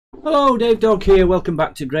Hello, Dave Dog here. Welcome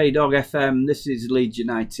back to Grey Dog FM. This is Leeds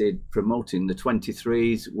United promoting the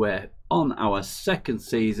 23s. We're on our second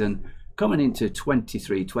season, coming into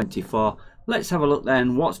 23-24. Let's have a look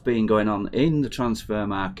then what's been going on in the transfer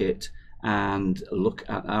market and look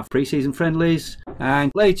at our pre-season friendlies.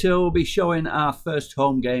 And later we'll be showing our first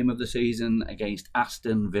home game of the season against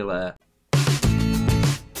Aston Villa.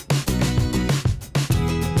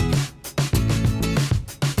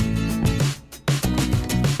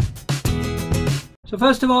 So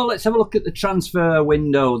first of all, let's have a look at the transfer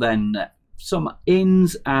window then. Some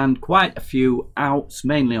ins and quite a few outs,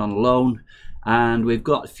 mainly on loan. And we've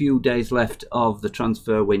got a few days left of the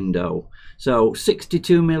transfer window. So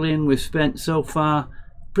 62 million we've spent so far,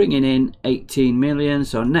 bringing in 18 million.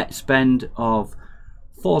 So net spend of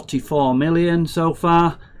 44 million so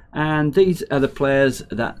far. And these are the players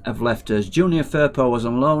that have left us. Junior Firpo was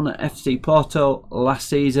on loan at FC Porto last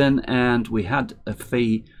season, and we had a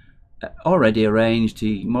fee already arranged.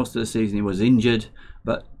 Most of the season he was injured,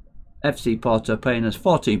 but FC Porto paying us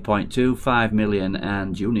 14.25 million,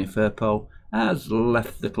 and Junior Firpo has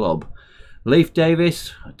left the club. Leif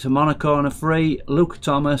Davis to Monaco on a free. Luke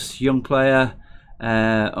Thomas, young player,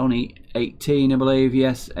 only 18 I believe,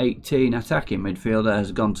 yes 18, attacking midfielder,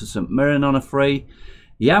 has gone to St Mirren on a free.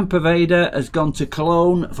 Jan Poveda has gone to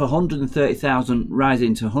Cologne for 130,000,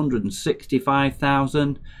 rising to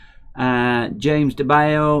 165,000. James De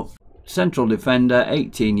Bayo, central defender,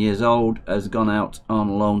 18 years old, has gone out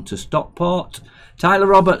on loan to Stockport. Tyler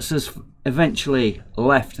Roberts has eventually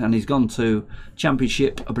left and he's gone to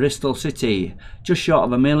Championship Bristol City. Just short of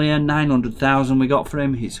 $1,900,000 we got for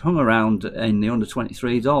him. He's hung around in the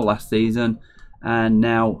under-23s all last season and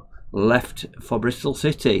now left for Bristol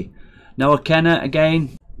City. Noah Kenner,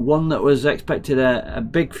 again, one that was expected a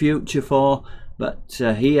big future for, but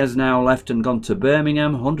he has now left and gone to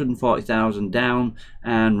Birmingham, 140,000 down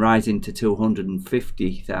and rising to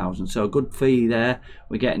 250,000. So a good fee there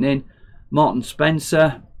we're getting in. Morton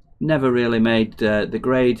Spencer, never really made the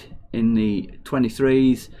grade in the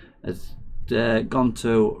 23s, has gone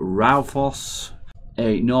to Raufoss,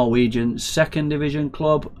 a Norwegian second division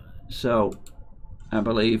club. So I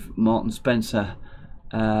believe Morton Spencer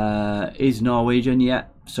is Norwegian yet.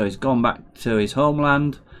 So he's gone back to his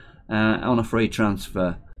homeland on a free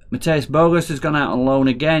transfer. Mateus Bogus has gone out on loan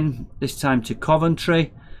again, this time to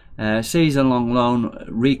Coventry. Season-long loan,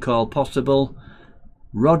 recall possible.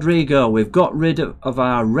 Rodrigo, we've got rid of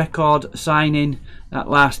our record signing at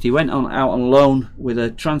last. He went out on loan with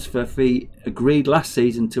a transfer fee agreed last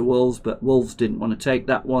season to Wolves, but Wolves didn't want to take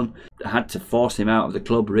that one. I had to force him out of the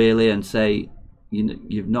club really and say,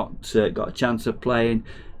 you've not got a chance of playing.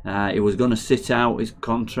 He was going to sit out his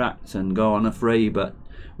contract and go on a free, but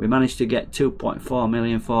we managed to get 2.4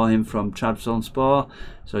 million for him from Trabzonspor,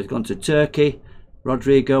 so he's gone to Turkey.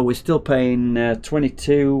 Rodrigo, we're still paying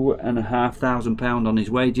 £22,500 on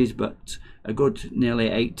his wages, but a good nearly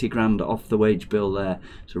 80 grand off the wage bill there.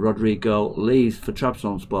 So Rodrigo leaves for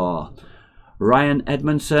Trabzonspor. Ryan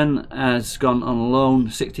Edmondson has gone on loan,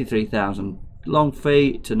 63,000 loan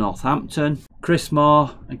fee to Northampton. Chris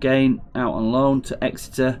Moore, again out on loan to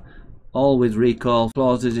Exeter, all with recall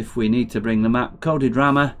clauses if we need to bring them out. Cody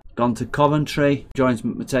Drammer gone to Coventry, joins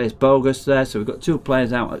Mateus Bogus there, so we've got two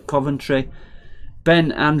players out at Coventry.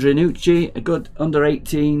 Ben Andrinucci, a good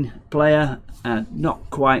under-18 player, not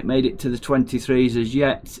quite made it to the 23s as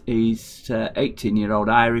yet. He's 18-year-old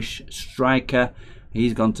Irish striker.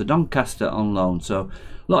 He's gone to Doncaster on loan. So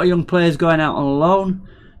a lot of young players going out on loan.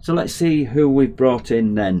 So let's see who we've brought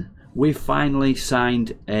in then. We've finally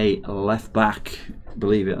signed a left back,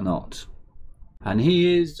 believe it or not. And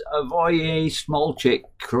he is Avoje Smolcic,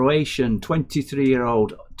 Croatian,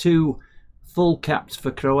 23-year-old, 2 full caps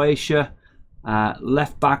for Croatia.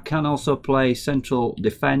 Left back, can also play central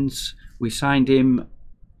defence. We signed him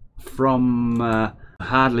from a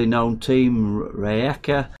hardly known team,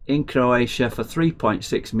 Rijeka, in Croatia for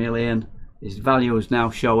 3.6 million. His value is now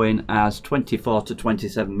showing as 24 to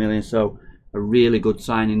 27 million, so a really good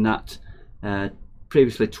signing that.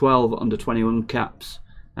 Previously 12 under 21 caps,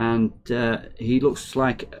 and he looks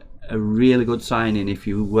like a really good signing if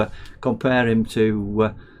you compare him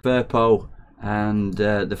to Firpo and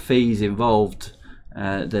the fees involved.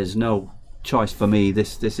 There's no choice for me.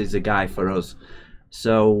 This is a guy for us.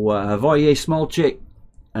 So Avoje Smolcic,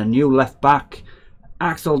 a new left back.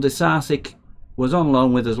 Axel Disasic was on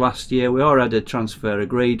loan with us last year. We already had a transfer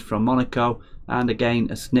agreed from Monaco, and again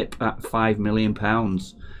a snip at £5 million.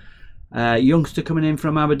 Youngster coming in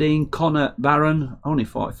from Aberdeen, Connor Barron, only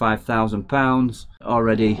 £45,000,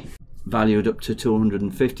 already valued up to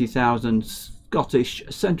 250,000. Scottish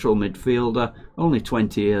central midfielder, only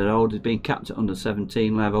 20 years old. He's been capped at under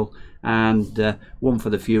 17 level, and one for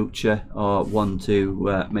the future, or one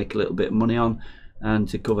to make a little bit of money on and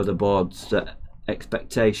to cover the board's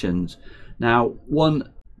expectations. Now,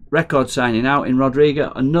 one record signing out in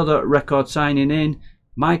Rodrigo, another record signing in.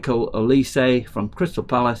 Michael Olise from Crystal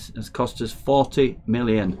Palace has cost us 40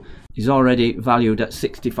 million. He's already valued at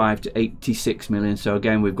 65 to 86 million, so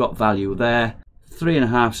again we've got value there.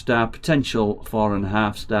 3.5 star, potential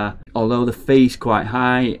 4.5 star, although the fee's quite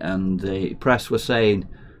high and the press were saying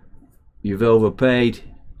you've overpaid.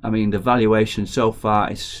 I mean, the valuation so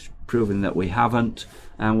far is proving that we haven't,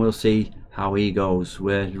 and we'll see how he goes.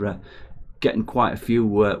 We're getting quite a few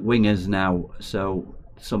wingers now, so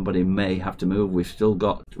somebody may have to move. We've still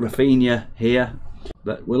got Rafinha here,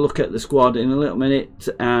 but we'll look at the squad in a little minute.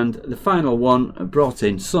 And the final one brought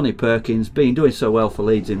in Sonny Perkins, been doing so well for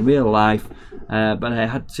Leeds in real life, but I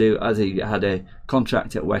had to, as he had a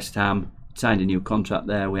contract at West Ham, signed a new contract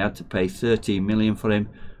there, we had to pay 13 million for him,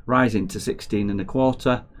 rising to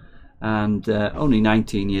 16.25, and only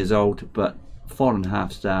 19 years old, but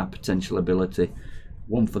 4.5 star potential ability,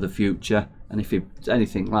 one for the future. And if he's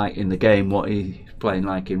anything like in the game what he's playing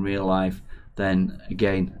like in real life, then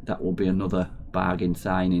again that will be another bargain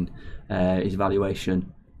signing. His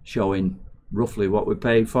valuation showing roughly what we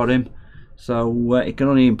paid for him, so it can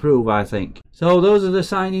only improve, I think. So those are the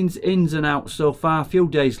signings, ins and outs so far. A few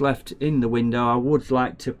days left in the window. I would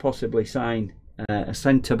like to possibly sign a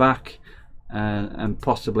centre back and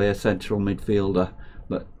possibly a central midfielder,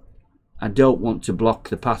 but I don't want to block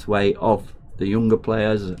the pathway of the younger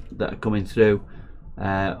players that are coming through,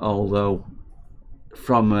 although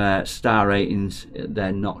from star ratings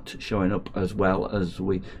they're not showing up as well as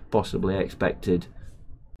we possibly expected.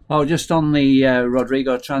 Oh, just on the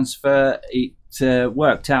Rodrigo transfer, it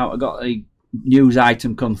worked out. I got a news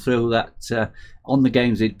item come through that on the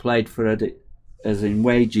games he'd played for as in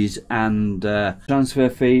wages and transfer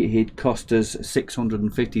fee, he'd cost us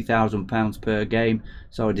 £650,000 per game,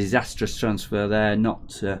 so a disastrous transfer there,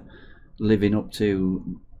 not living up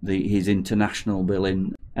to his international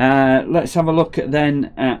billing. Let's have a look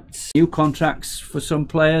then at new contracts for some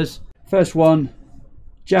players. First one,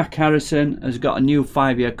 Jack Harrison has got a new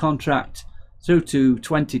 5-year contract through to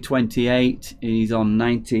 2028. He's on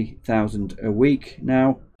 90,000 a week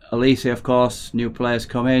now. Olise, of course, new players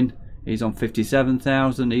come in. He's on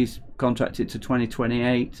 57,000. He's contracted to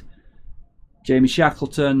 2028. Jamie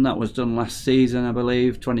Shackleton, that was done last season, I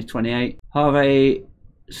believe, 2028. Harvey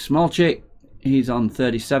Smolchik, he's on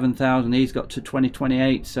 37,000. He's got to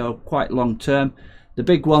 2028, so quite long term. The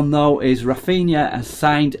big one though is Rafinha has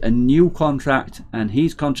signed a new contract, and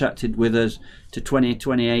he's contracted with us to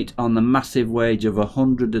 2028 on the massive wage of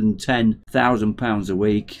 £110,000 a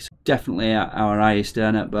week. Definitely our highest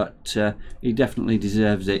earner, but he definitely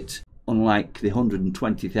deserves it, unlike the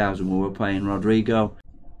 120,000 we were paying Rodrigo.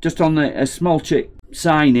 Just on a Smolchik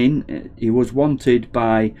signing, he was wanted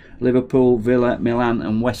by Liverpool, Villa, Milan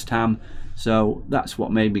and West Ham, so that's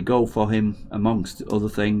what made me go for him amongst other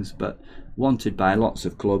things, but wanted by lots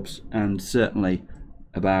of clubs and certainly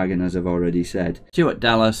a bargain, as I've already said. Stuart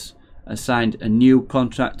Dallas has signed a new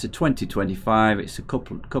contract to 2025. It's a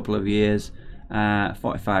couple of years,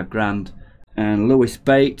 45 grand. And Lewis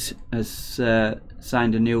Bate has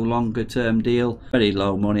signed a new longer term deal. Very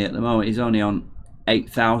low money at the moment. He's only on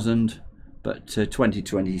 8,000, but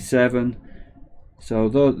 2027. So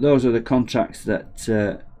those are the contracts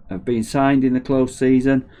that have been signed in the close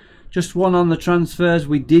season. Just one on the transfers.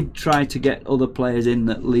 We did try to get other players in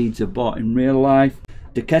that Leeds have bought in real life.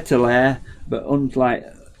 De Ketelaere, but unlike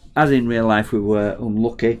as in real life we were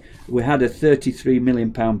unlucky. We had a £33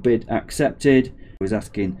 million bid accepted. He was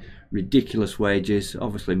asking ridiculous wages,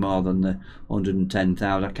 obviously more than the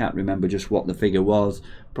 110,000. I can't remember just what the figure was.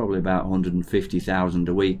 Probably about 150,000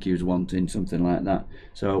 a week he was wanting, something like that.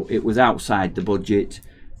 So it was outside the budget.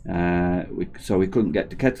 So we couldn't get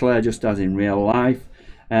De Ketelaere, just as in real life.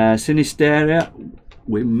 Sinisterra,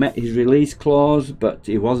 we met his release clause, but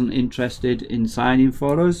he wasn't interested in signing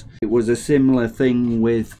for us. It was a similar thing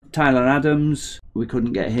with Tyler Adams. We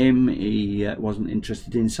couldn't get him. He wasn't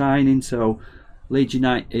interested in signing. So Leeds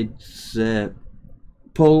United's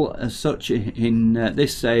pull as such in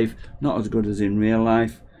this save, not as good as in real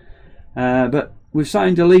life. But we've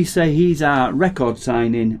signed Olise. He's our record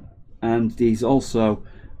signing, and he's also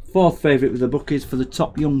fourth favourite with the bookies for the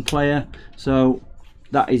top young player. So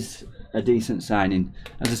that is a decent signing.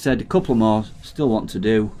 As I said, a couple more still want to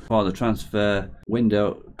do before the transfer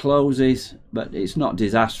window closes, but it's not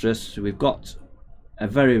disastrous. We've got a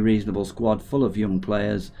very reasonable squad full of young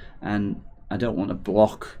players, and I don't want to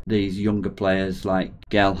block these younger players like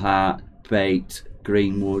Gelhardt, Bate,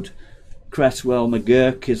 Greenwood, Cresswell,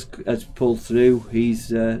 McGurk has pulled through. He's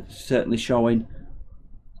certainly showing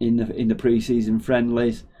in the pre-season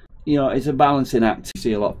friendlies. You know, it's a balancing act. You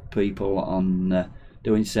see a lot of people on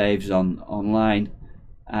doing saves online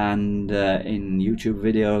and in YouTube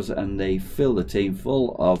videos, and they fill the team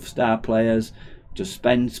full of star players. Just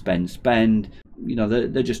spend. You know,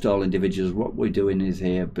 they're just all individuals. What we're doing is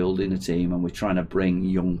here building a team, and we're trying to bring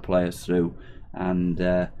young players through and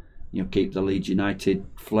you know, keep the Leeds United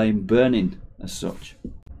flame burning as such.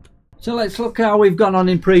 So let's look how we've gone on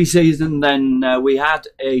in pre-season then. We had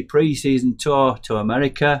a pre-season tour to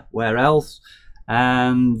America, where else,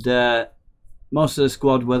 and most of the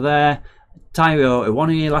squad were there. Taiwo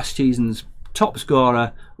Iwani, last season's top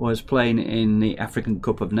scorer, was playing in the African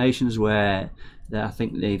Cup of Nations, where I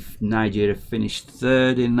think Nigeria finished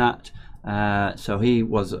third in that. So he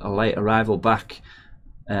was a late arrival back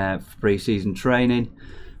for pre-season training.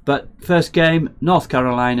 But first game, North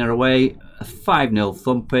Carolina away, a 5-0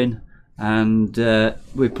 thumping, and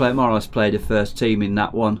we more or less played a first team in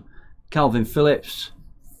that one. Calvin Phillips,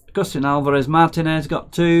 Agustin Alvarez Martinez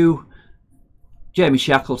got 2, Jamie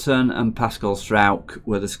Shackleton and Pascal Strauch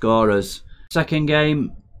were the scorers. Second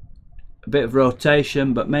game, a bit of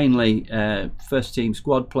rotation, but mainly first team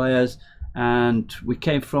squad players, and we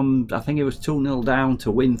came from, I think it was 2-0 down to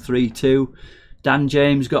win 3-2. Dan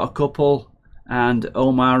James got a couple, and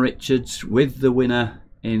Omar Richards with the winner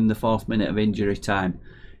in the 4th minute of injury time.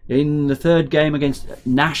 In the third game against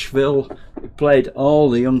Nashville, we played all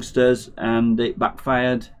the youngsters, and it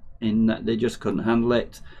backfired in that they just couldn't handle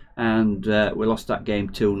it, and we lost that game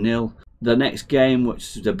 2-0. The next game,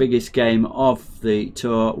 which is the biggest game of the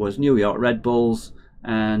tour, was New York Red Bulls,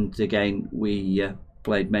 and again we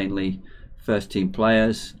played mainly first team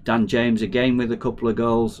players. Dan James again with a couple of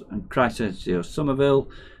goals, and Christchurch Somerville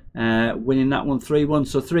winning that one 3-1.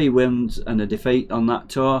 So 3 wins and a defeat on that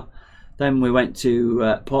tour. Then we went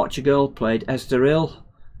to Portugal, played Estoril,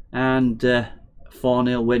 and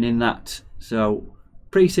 4-0 winning that. So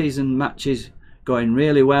pre-season matches going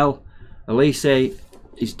really well. Elise,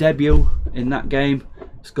 his debut in that game,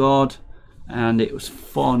 scored, and it was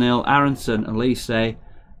 4-0. Aronson, Elise,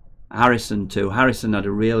 Harrison too. Harrison had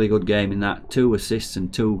a really good game in that, 2 assists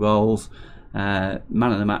and 2 goals, man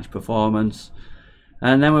of the match performance.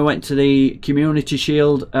 And then we went to the Community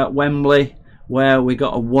Shield at Wembley, where we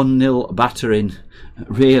got a 1-0 battering.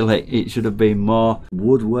 Really, it should have been more.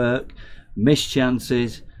 Woodwork, missed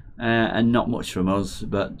chances, and not much from us,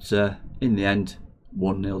 but in the end,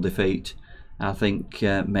 1-0 defeat. I think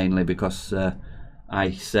mainly because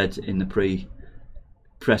I said in the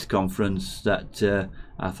pre-press conference that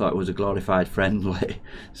I thought it was a glorified friendly,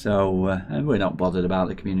 so and we're not bothered about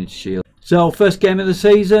the Community Shield. So first game of the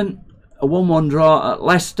season, a 1-1 draw at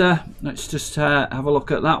Leicester. Let's just have a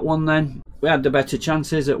look at that one then. We had the better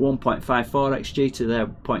chances at 1.54 XG to their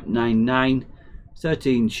 0.99.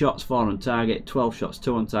 13 shots, 4 on target, 12 shots,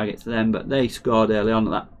 2 on target to them, but they scored early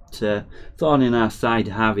on at that. Thorn in our side,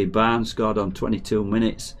 Harvey Barnes scored on 22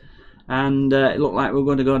 minutes, and it looked like we were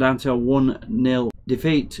going to go down to a 1-0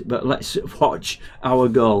 defeat. But let's watch our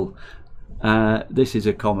goal. This is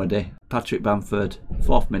a comedy. Patrick Bamford,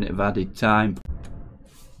 4th minute of added time.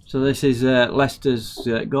 So this is Leicester's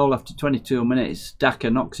goal after 22 minutes. Daka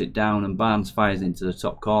knocks it down and Barnes fires into the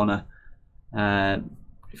top corner.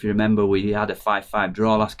 If you remember, we had a 5-5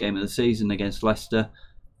 draw last game of the season against Leicester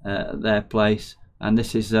at their place. And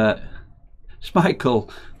this is Schmeichel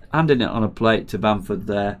handing it on a plate to Bamford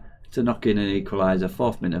there to knock in an equaliser,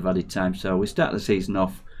 4th minute of added time. So we start the season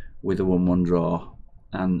off with a 1-1 draw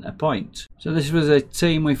and a point. So this was a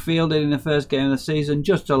team we fielded in the first game of the season.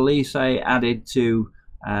 Just Elise added to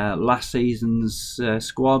last season's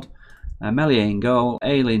squad. Melier in goal,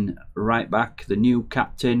 Ayling right back, the new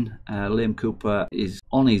captain. Liam Cooper is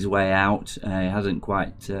on his way out. He hasn't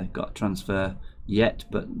quite got a transfer yet,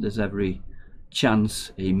 but there's every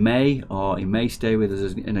chance he may, or he may stay with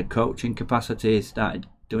us in a coaching capacity. He started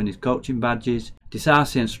doing his coaching badges.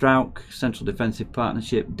 Disasi and Strauch, central defensive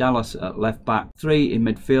partnership. Dallas at left back, 3 in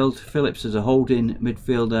midfield. Phillips as a holding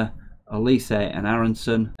midfielder. Elise and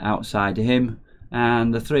Aronson outside him.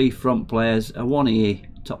 And the 3 front players,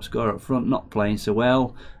 Awoniyi, top scorer up front, not playing so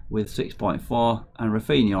well with 6.4, and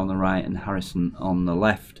Rafinha on the right and Harrison on the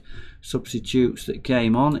left. Substitutes that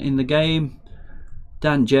came on in the game: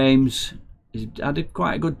 Dan James had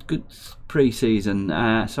quite a good pre-season,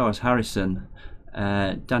 so has Harrison.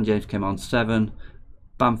 Dan James came on 7.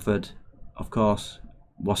 Bamford, of course,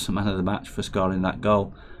 was the man of the match for scoring that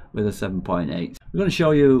goal with a 7.8. We're going to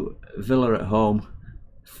show you Villa at home,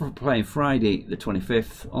 playing Friday the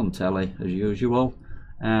 25th on telly as usual,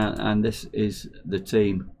 and this is the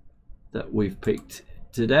team that we've picked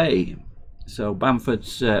today. So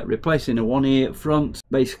Bamford's replacing a 1E up front.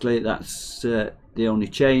 Basically that's the only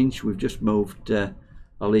change. We've just moved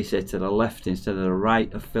Elise to the left instead of the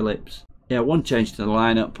right of Phillips. Yeah, one change to the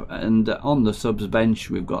lineup, and on the subs bench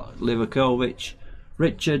we've got Livakovic,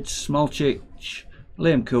 Richards, Smolcic,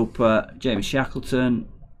 Liam Cooper, Jamie Shackleton,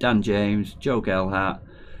 Dan James, Joe Gelhardt,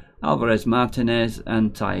 Alvarez Martinez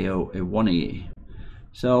and Tayo Iwaniyi.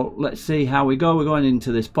 So let's see how we go. We're going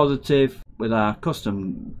into this positive with our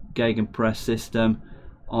custom gegenpress system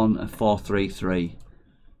on a 4-3-3.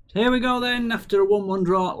 Here we go then, after a 1-1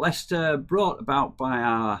 draw at Leicester, brought about by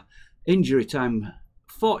our injury time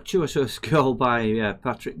fortuitous goal by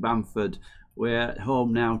Patrick Bamford. We're at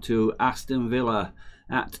home now to Aston Villa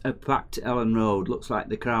at a packed Ellen Road. Looks like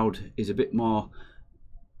the crowd is a bit more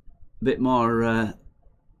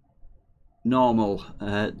normal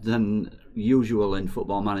than usual in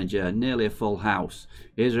Football Manager. Nearly a full house.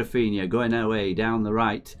 Here's Rafinha going away down the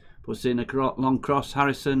right, puts in a long cross.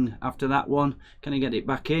 Harrison after that one, can he get it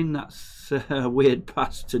back in? That's a weird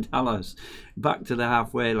pass to Dallas, back to the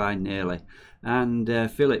halfway line nearly. And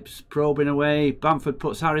Phillips probing away. Bamford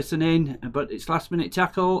puts Harrison in, but it's last minute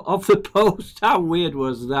tackle off the post. How weird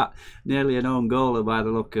was that? Nearly an own goal by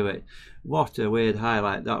the look of it. What a weird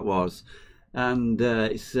highlight that was. And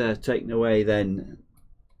it's taken away then.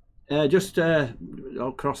 Just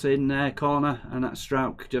crossing corner, and that's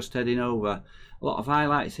Strauch just heading over. A lot of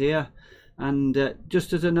highlights here. And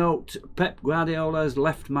just as a note, Pep Guardiola's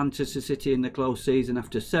left Manchester City in the close season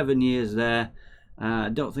after 7 years there. I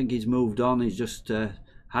don't think he's moved on. He's just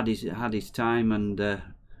had his time and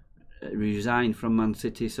resigned from Man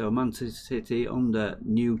City. So Manchester City under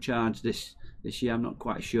new charge this year. I'm not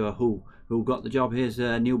quite sure who got the job. Here's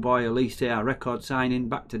a new boy, Elise, our record signing,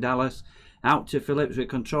 back to Dallas. Out to Phillips, we're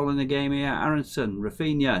controlling the game here. Aronson,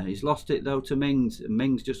 Rafinha, he's lost it though to Mings.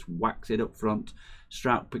 Mings just whacks it up front.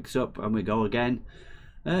 Strout picks up and we go again.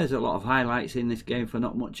 There's a lot of highlights in this game for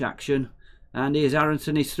not much action. And here's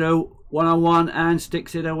Aronson, he's through, 1-on-1 and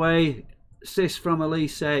sticks it away. Assist from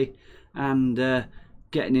Elise, and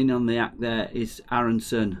getting in on the act there is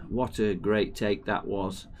Aronson. What a great take that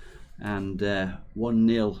was. And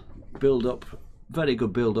 1-0 build up. Very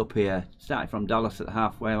good build up here. Started from Dallas at the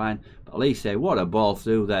halfway line. But Elise, what a ball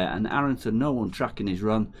through there. And Aronson, no one tracking his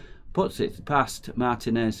run, puts it past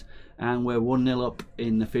Martinez. And we're 1-0 up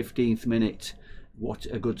in the 15th minute. What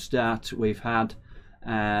a good start we've had.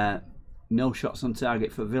 No shots on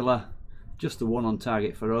target for Villa. Just the one on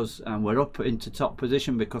target for us. And we're up into top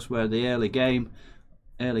position because we're the early game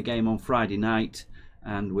on Friday night.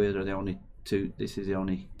 And we're the only two. This is the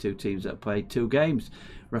only two teams that have played 2 games.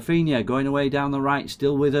 Rafinha going away down the right,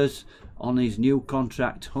 still with us on his new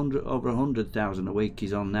contract. Over 100,000 a week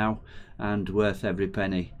he's on now, and worth every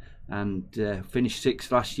penny. And finished 6th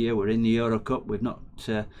last year. We're in the Euro Cup. We've not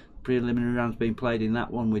preliminary rounds been played in that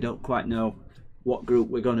one. We don't quite know what group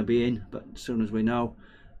we're going to be in, but as soon as we know,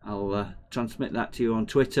 I'll transmit that to you on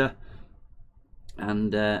Twitter.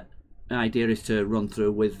 And the idea is to run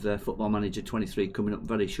through with Football Manager 23 coming up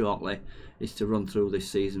very shortly, is to run through this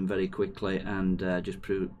season very quickly and just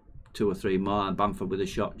prove 2 or 3 more. And Bamford with a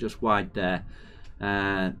shot just wide there.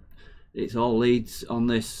 It's all leads on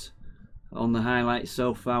this, on the highlights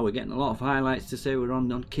so far. We're getting a lot of highlights to say. We're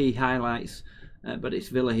on key highlights, but it's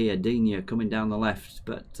Villa here. Digne coming down the left,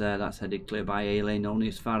 but that's headed clear by Aileen, only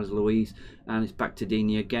as far as Louise, and it's back to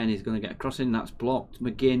Digne again. He's going to get a crossing, that's blocked.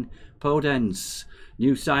 McGinn, Podence,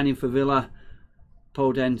 new signing for Villa.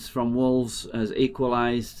 Podence from Wolves has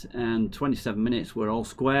equalised, and 27 minutes, we're all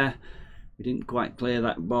square. We didn't quite clear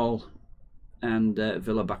that ball, and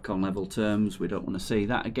Villa back on level terms. We don't want to see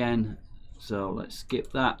that again, so let's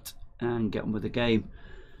skip that and get on with the game.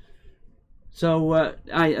 So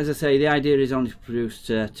as I say, the idea is only to produce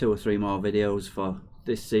 2 or 3 more videos for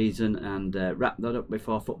this season and wrap that up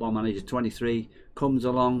before Football Manager 23 comes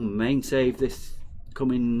along. Main save this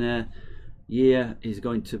coming year is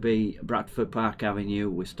going to be Bradford Park Avenue.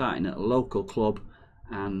 We're starting at a local club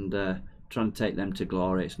and trying to take them to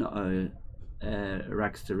glory. It's not a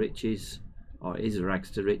rags to riches, or it is a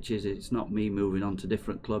rags to riches. It's not me moving on to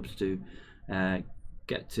different clubs to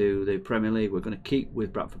get to the Premier League. We're going to keep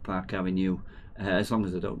with Bradford Park Avenue as long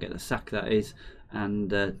as I don't get the sack, that is,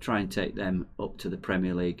 and try and take them up to the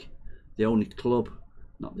Premier League. The only club,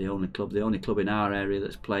 not the only club, the only club in our area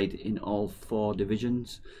that's played in all 4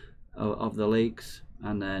 divisions of the leagues,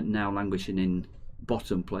 and now languishing in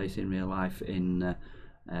bottom place in real life in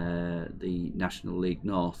the National League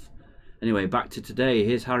North. Anyway, back to today.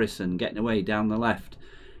 Here's Harrison getting away down the left.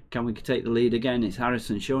 Can we take the lead again? It's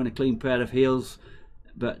Harrison showing a clean pair of heels,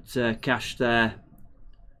 but Cash there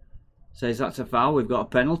says that's a foul. We've got a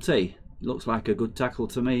penalty. Looks like a good tackle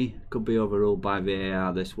to me. Could be overruled by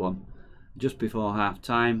VAR, this one. Just before half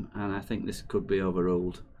time, and I think this could be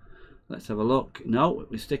overruled. Let's have a look. No,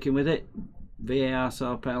 we're sticking with it. VAR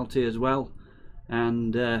saw a penalty as well,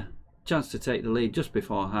 and chance to take the lead just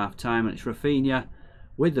before half time, and it's Rafinha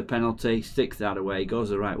with the penalty, sticks that away, goes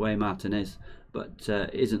the right way, Martinez, but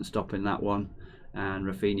isn't stopping that one, and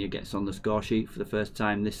Rafinha gets on the score sheet for the first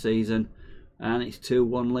time this season, and it's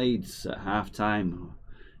 2-1 leads at half time.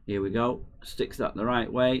 Here we go, sticks that the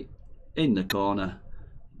right way, in the corner.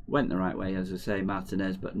 Went the right way, as I say,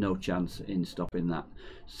 Martinez, but no chance in stopping that.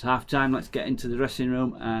 It's half time. Let's get into the dressing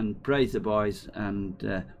room and praise the boys,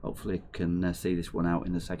 and hopefully can see this one out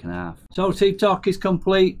in the second half. So team talk is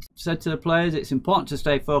complete. Said to the players, it's important to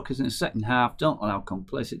stay focused in the second half. Don't allow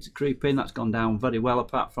complacity to creep in. That's gone down very well,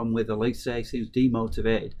 apart from with Elise, seems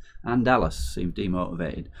demotivated, and Dallas seems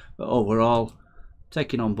demotivated. But overall,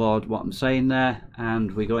 taking on board what I'm saying there,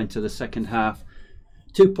 and we go into the second half.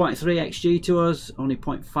 2.3 XG to us, only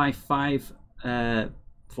 0.55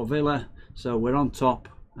 for Villa, so we're on top,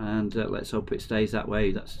 and let's hope it stays that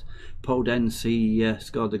way. That's Podence, he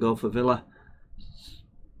scored the goal for Villa,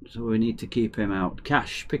 so we need to keep him out.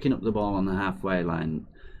 Cash picking up the ball on the halfway line.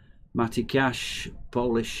 Matty Cash,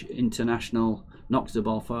 Polish international, knocks the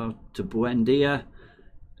ball forward to Buendia.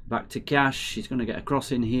 Back to Cash, he's going to get a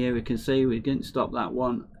cross in here. We can see we didn't stop that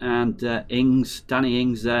one, and Danny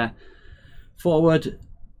Ings there. Forward,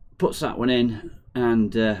 puts that one in,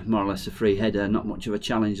 and more or less a free header, not much of a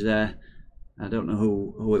challenge there. I don't know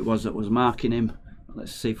who it was that was marking him.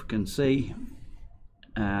 Let's see if we can see.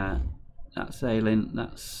 That's Aileen,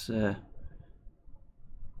 that's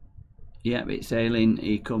yeah, it's Aileen.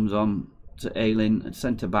 He comes on to Aileen,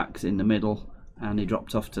 centre backs in the middle, and he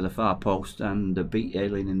dropped off to the far post and beat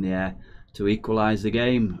Aileen in the air to equalise the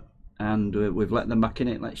game, and we've let them back in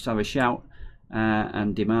it. Let's have a shout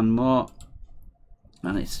and demand more.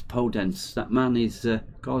 And it's Podence. That man is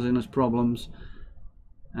causing us problems,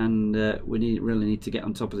 and we really need to get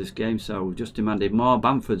on top of this game, so we've just demanded more.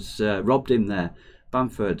 Bamford's robbed him there.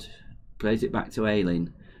 Bamford plays it back to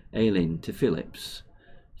Aileen. Aileen to Phillips.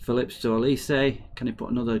 Phillips to Elise. Can he put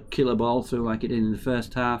another killer ball through like he did in the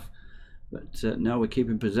first half? But no, we're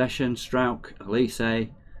keeping possession. Strauch, Elise.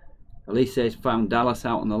 Elise's found Dallas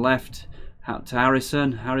out on the left. Out to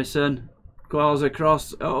Harrison. Harrison goes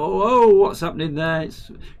across. Oh, what's happening there?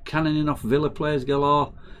 It's cannoning off Villa players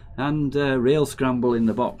galore, and real scramble in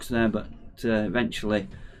the box there, but eventually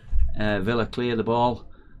Villa clear the ball,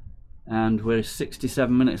 and we're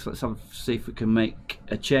 67 minutes. Let's see if we can make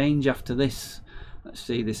a change after this. Let's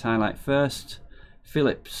see this highlight first.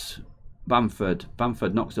 Phillips, Bamford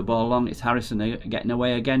knocks the ball long. It's Harrison getting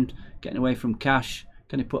away again, getting away from Cash.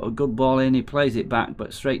 Can he put a good ball in? He plays it back,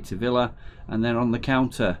 but straight to Villa, and then on the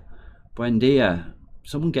counter, Buendia,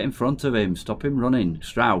 someone get in front of him, stop him running.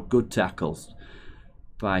 Strauch, good tackles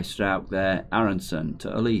by Strauch there. Aronson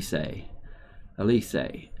to Elise.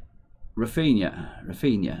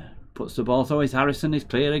 Rafinha puts the ball through. Harrison is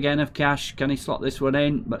clear again of Cash. Can he slot this one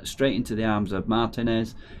in? But straight into the arms of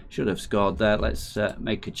Martinez. Should have scored there. Let's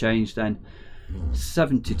make a change then.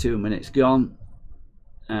 72 minutes gone,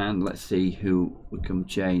 and let's see who we can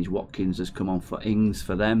change. Watkins has come on for Ings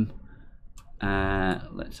for them.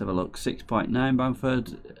 Let's have a look. 6.9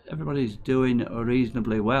 Bamford. Everybody's doing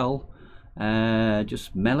reasonably well.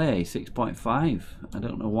 Just Melee 6.5. I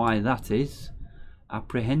don't know why that is.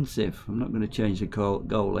 Apprehensive. I'm not going to change the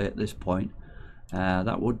goalie at this point.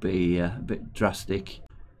 That would be a bit drastic.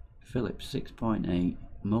 Phillips 6.8.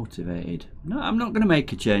 Motivated. No, I'm not going to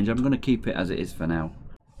make a change. I'm going to keep it as it is for now.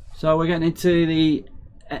 So we're getting into the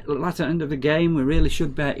latter end of the game. We really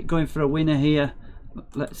should be going for a winner here.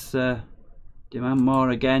 Let's demand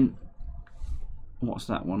more again. What's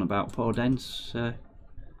that one about? Podence.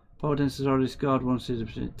 Podence has already scored once.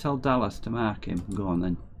 Tell Dallas to mark him. Go on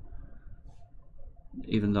then.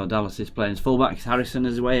 Even though Dallas is playing as fullback, Harrison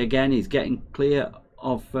is away again. He's getting clear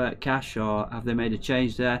of Cash, or have they made a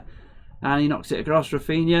change there? And he knocks it across.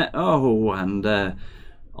 Rafinha. Oh, and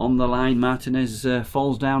on the line, Martinez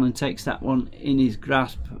falls down and takes that one in his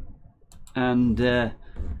grasp. And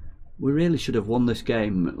we really should have won this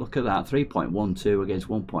game. Look at that, 3.12 against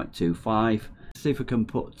 1.25. See if we can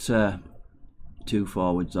put two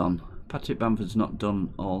forwards on. Patrick Bamford's not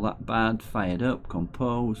done all that bad. Fired up,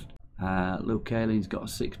 composed. Luke Ayleen's got a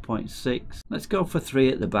 6.6. Let's go for 3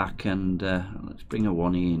 at the back, and let's bring a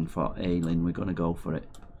 1E in for Ayleen. We're going to go for it.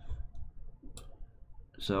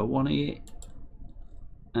 So 1E,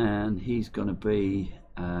 and he's going to be,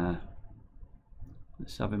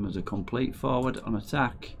 let's have him as a complete forward on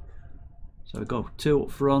attack. So we go 2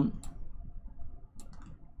 up front.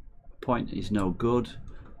 Point is no good.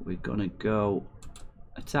 we're gonna go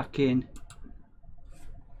attacking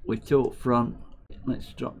with 2 up front.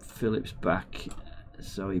 Let's drop Phillips back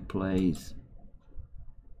so he plays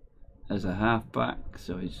as a half-back,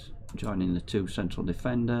 so he's joining the 2 central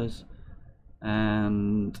defenders,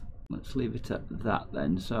 and let's leave it at that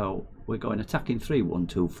then. So we're going attacking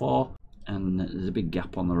 3-1-2-4, and there's a big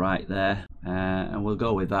gap on the right there, and we'll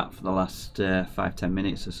go with that for the last 5-10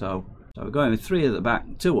 minutes or so. So we're going with 3 at the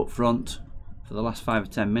back, 2 up front for the last 5 or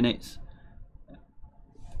 10 minutes.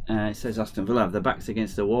 It says Aston Villa have their backs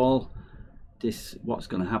against the wall. What's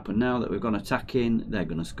going to happen now that we've gone attacking? They're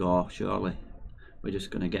going to score, surely. We're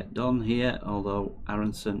just going to get done here, although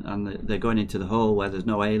Aronson, and they're going into the hole where there's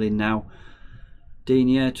no Ayling now.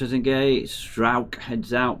 Digne, Trezeguet, Strauch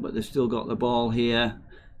heads out, but they've still got the ball here.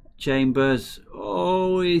 Chambers,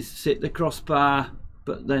 oh, he's hit the crossbar,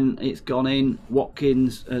 but then it's gone in.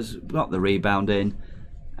 Watkins has got the rebound in,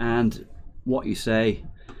 and what you say,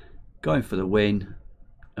 going for the win.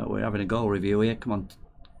 We're having a goal review here. Come on,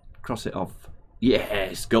 cross it off.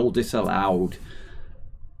 Yes, goal disallowed.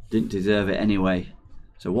 Didn't deserve it anyway.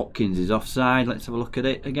 So Watkins is offside. Let's have a look at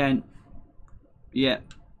it again.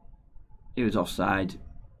 Yep, he was offside.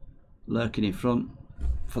 Lurking in front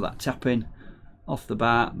for that tapping off the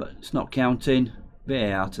bar, but it's not counting.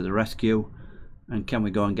 VAR to the rescue. And can we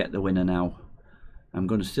go and get the winner now? I'm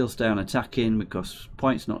going to still stay on attacking because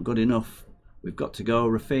points not good enough. We've got to go.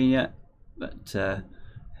 Rafinha, but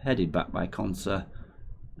headed back by Konsa,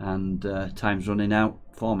 and time's running out.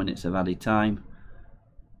 4 minutes of added time,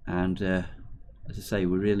 and as I say,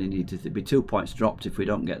 we really need to be 2 points dropped if we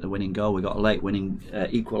don't get the winning goal. We got a late winning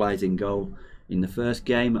equalising goal in the first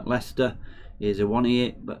game at Leicester. Here's a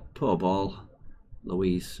 1-8, but poor ball.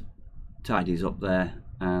 Louise tidies up there,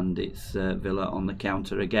 and it's Villa on the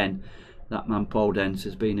counter again. That man Podence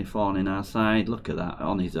has been a thorn in our side. Look at that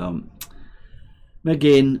on his own.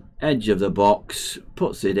 McGinn, edge of the box,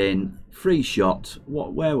 puts it in, free shot.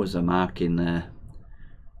 Where was the mark in there?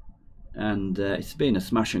 And it's been a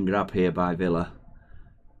smash and grab here by Villa.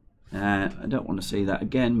 I don't want to see that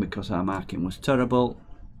again because our marking was terrible.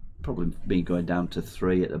 Probably me going down to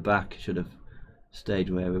 3 at the back. Should have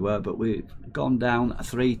stayed where we were, but we've gone down a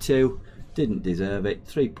 3-2. Didn't deserve it.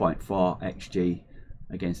 3.4 XG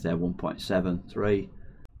against their 1.73,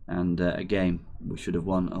 and a game we should have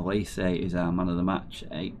won. Elise is our man of the match,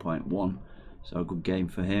 8.1, so a good game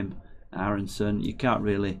for him. Aronson, you can't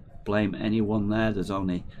really blame anyone there. There's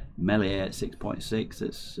only Melier at 6.6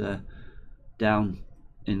 that's down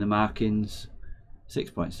in the markings.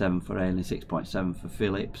 6.7 for Ayling, 6.7 for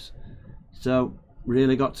Phillips. So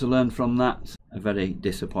really got to learn from that. A very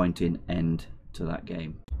disappointing end to that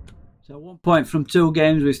game. So 1 point from 2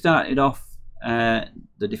 games. We started off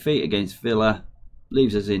the defeat against Villa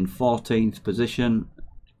leaves us in 14th position.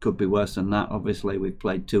 Could be worse than that. Obviously, we've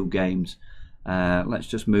played 2 games. Let's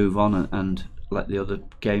just move on and let the other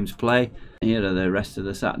games play. Here are the rest of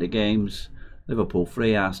the Saturday games. Liverpool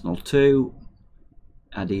 3, Arsenal 2.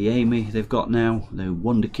 Adeyemi they've got now, the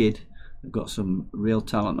wonder kid. They've got some real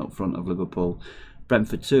talent up front of Liverpool.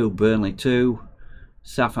 Brentford 2, Burnley 2.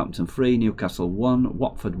 Southampton 3, Newcastle 1,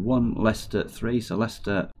 Watford 1, Leicester 3. So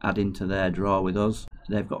Leicester adding to their draw with us.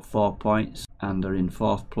 They've got 4 points and are in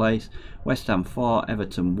 4th place. West Ham 4,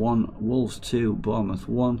 Everton 1, Wolves 2, Bournemouth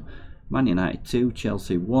 1, Man United 2,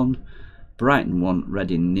 Chelsea 1, Brighton 1,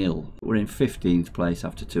 Reading 0. We're in 15th place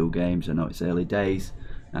after 2 games. I know it's early days,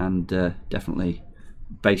 and definitely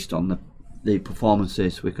based on the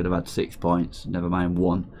performances we could have had 6 points, never mind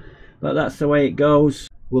 1. But that's the way it goes.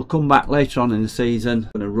 We'll come back later on in the season.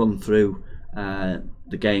 I'm going to run through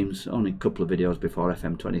the games, only a couple of videos before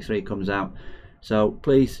FM23 comes out. So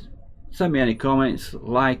please send me any comments,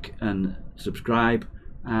 like and subscribe,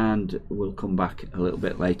 and we'll come back a little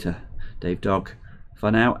bit later. Dave Dog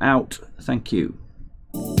for now out. Thank you.